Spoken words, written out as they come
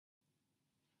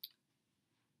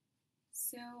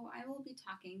So, I will be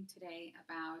talking today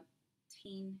about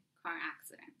teen car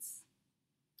accidents.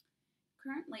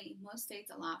 Currently, most states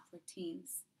allow for teen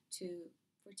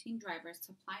drivers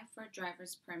to apply for a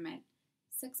driver's permit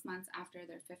 6 months after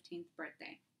their 15th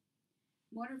birthday.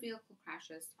 Motor vehicle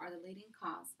crashes are the leading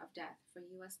cause of death for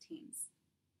U.S. teens.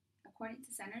 According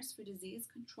to Centers for Disease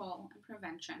Control and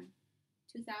Prevention,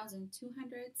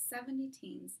 2,270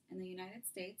 teens in the United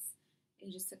States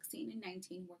ages 16 and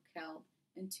 19 were killed,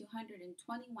 and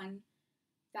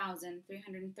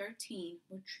 221,313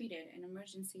 were treated in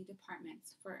emergency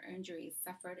departments for injuries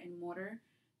suffered in motor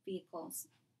vehicles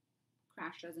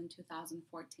crashes in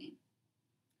 2014.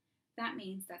 That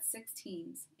means that 6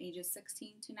 teens ages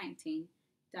 16 to 19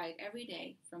 died every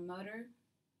day from motor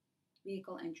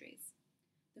vehicle injuries.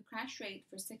 The crash rate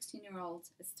for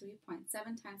 16-year-olds is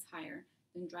 3.7 times higher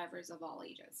than drivers of all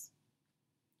ages.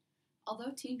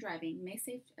 Although teen driving may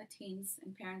save a teen's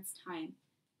and parents' time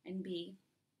and be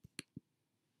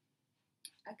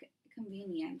a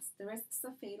convenience, the risks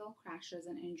of fatal crashes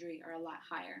and injury are a lot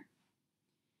higher.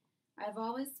 I've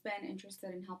always been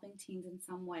interested in helping teens in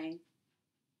some way,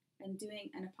 and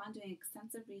upon doing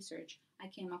extensive research, I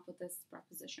came up with this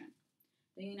proposition.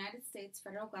 The United States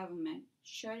federal government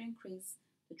should increase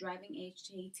the driving age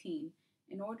to 18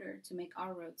 in order to make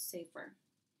our roads safer.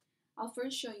 I'll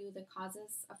first show you the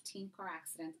causes of teen car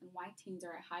accidents and why teens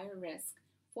are at higher risk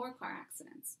for car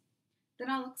accidents. Then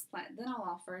I'll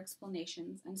offer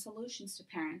explanations and solutions to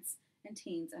parents and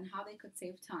teens on how they could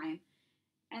save time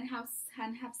and have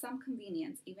some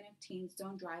convenience even if teens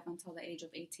don't drive until the age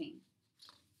of 18.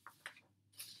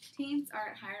 Teens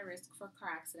are at higher risk for car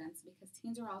accidents because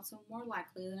teens are also more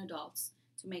likely than adults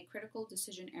to make critical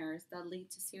decision errors that lead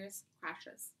to serious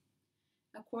crashes.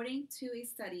 According to a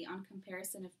study on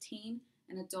comparison of teen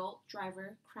and adult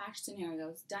driver crash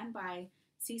scenarios done by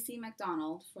C.C.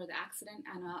 McDonald for the Accident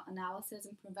Analysis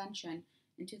and Prevention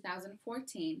in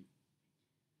 2014,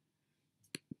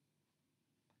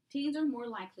 teens are more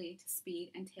likely to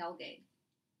speed and tailgate.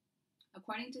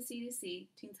 According to CDC,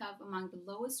 teens have among the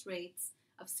lowest rates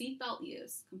of seatbelt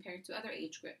use compared to other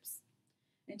age groups.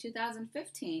 In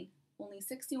 2015, only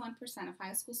 61% of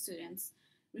high school students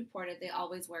reported they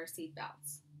always wear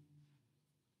seatbelts.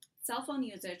 Cell phone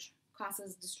usage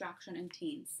causes distraction in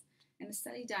teens. In a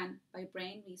study done by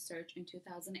Brain Research in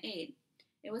 2008,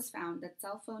 it was found that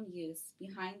cell phone use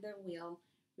behind the wheel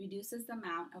reduces the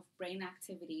amount of brain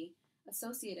activity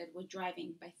associated with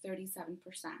driving by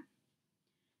 37%.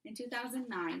 In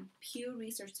 2009, Pew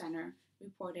Research Center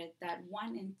reported that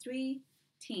 1 in 3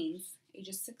 teens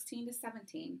ages 16 to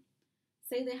 17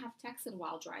 say they have texted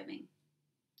while driving.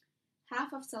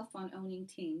 Half of cell phone owning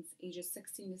teens ages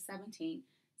 16 to 17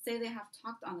 say they have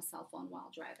talked on a cell phone while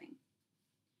driving.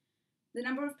 The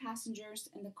number of passengers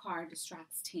in the car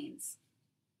distracts teens.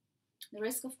 The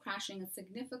risk of crashing is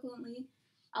significantly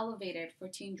elevated for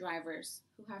teen drivers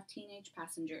who have teenage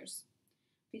passengers.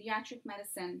 Pediatric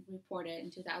medicine reported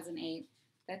in 2008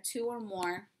 that 2 or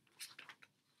more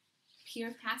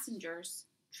peer passengers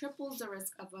triples the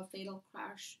risk of a fatal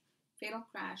crash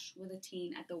with a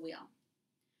teen at the wheel.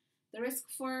 The risk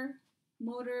for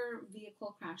motor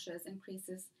vehicle crashes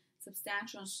increases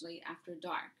substantially after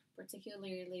dark,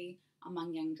 particularly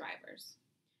among young drivers.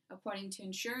 According to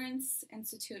Insurance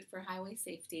Institute for Highway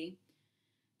Safety,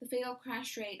 the fatal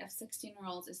crash rate of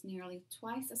 16-year-olds is nearly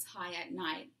twice as high at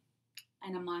night,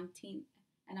 and among teen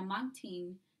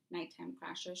nighttime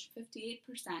crashes,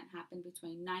 58% happen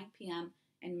between 9 p.m.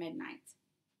 and midnight.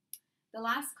 The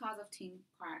last cause of teen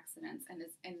car accidents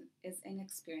is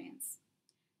inexperience.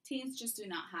 Teens just do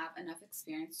not have enough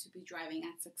experience to be driving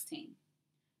at 16.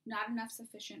 Not enough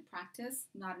sufficient practice,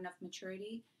 not enough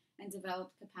maturity and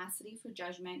developed capacity for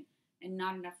judgment, and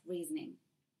not enough reasoning.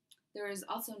 There is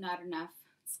also not enough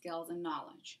skills and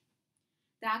knowledge.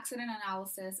 The Accident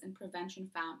Analysis and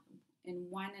Prevention found in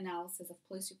one analysis of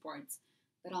police reports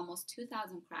that almost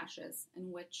 2,000 crashes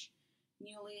in which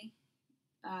newly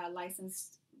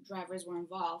licensed drivers were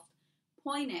involved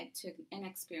pointed to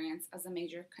inexperience as a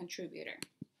major contributor.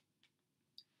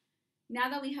 Now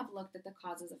that we have looked at the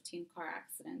causes of teen car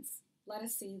accidents, let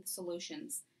us see the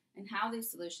solutions and how these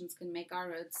solutions can make our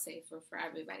roads safer for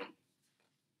everybody.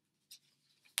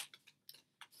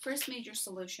 First major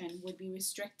solution would be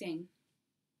restricting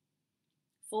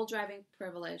full driving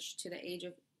privilege to the age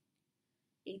of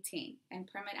 18 and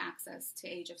permit access to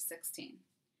age of 16.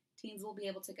 Teens will be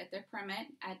able to get their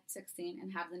permit at 16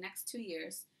 and have the next 2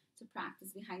 years to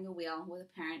practice behind the wheel with a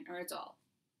parent or adult.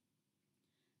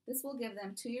 This will give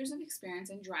them 2 years of experience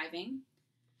in driving.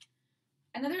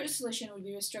 Another solution would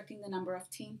be restricting the number of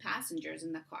teen passengers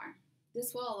in the car.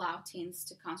 This will allow teens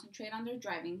to concentrate on their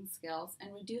driving skills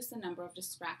and reduce the number of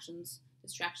distractions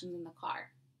in the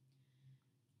car.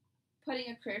 Putting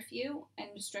a curfew and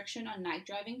restriction on night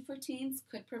driving for teens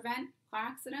could prevent car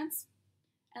accidents.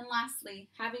 And lastly,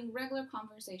 having regular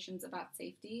conversations about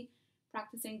safety,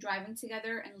 practicing driving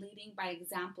together, and leading by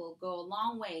example go a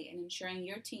long way in ensuring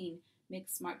your teen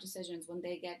makes smart decisions when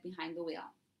they get behind the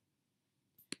wheel.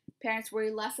 Parents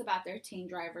worry less about their teen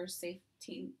driver's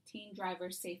safety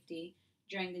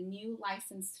during the new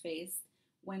license phase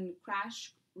when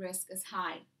crash risk is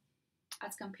high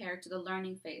as compared to the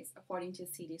learning phase, according to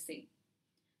CDC.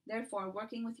 Therefore,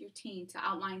 working with your teen to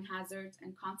outline hazards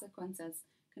and consequences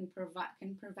can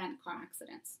prevent car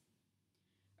accidents.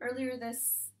 Earlier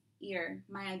this year,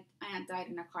 my aunt died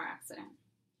in a car accident.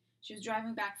 She was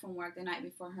driving back from work the night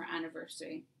before her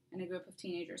anniversary, and a group of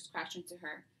teenagers crashed into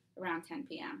her around 10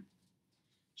 p.m.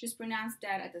 She was pronounced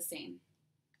dead at the scene.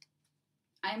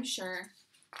 I am sure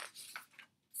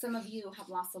some of you have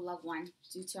lost a loved one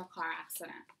due to a car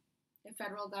accident. If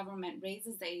federal government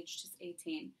raises the age to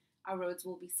 18, our roads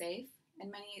will be safe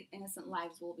and many innocent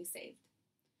lives will be saved.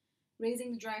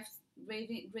 Raising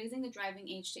the driving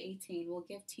age to 18 will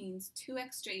give teens 2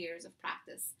 extra years of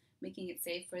practice, making it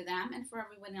safe for them and for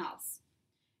everyone else.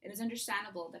 It is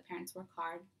understandable that parents work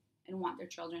hard and want their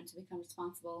children to become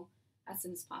responsible as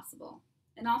soon as possible,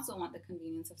 and also want the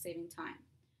convenience of saving time.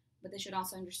 But they should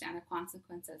also understand the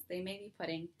consequences they may be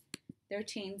putting their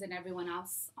teens and everyone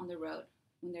else on the road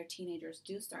when their teenagers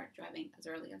do start driving as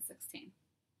early as 16.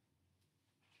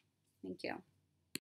 Thank you.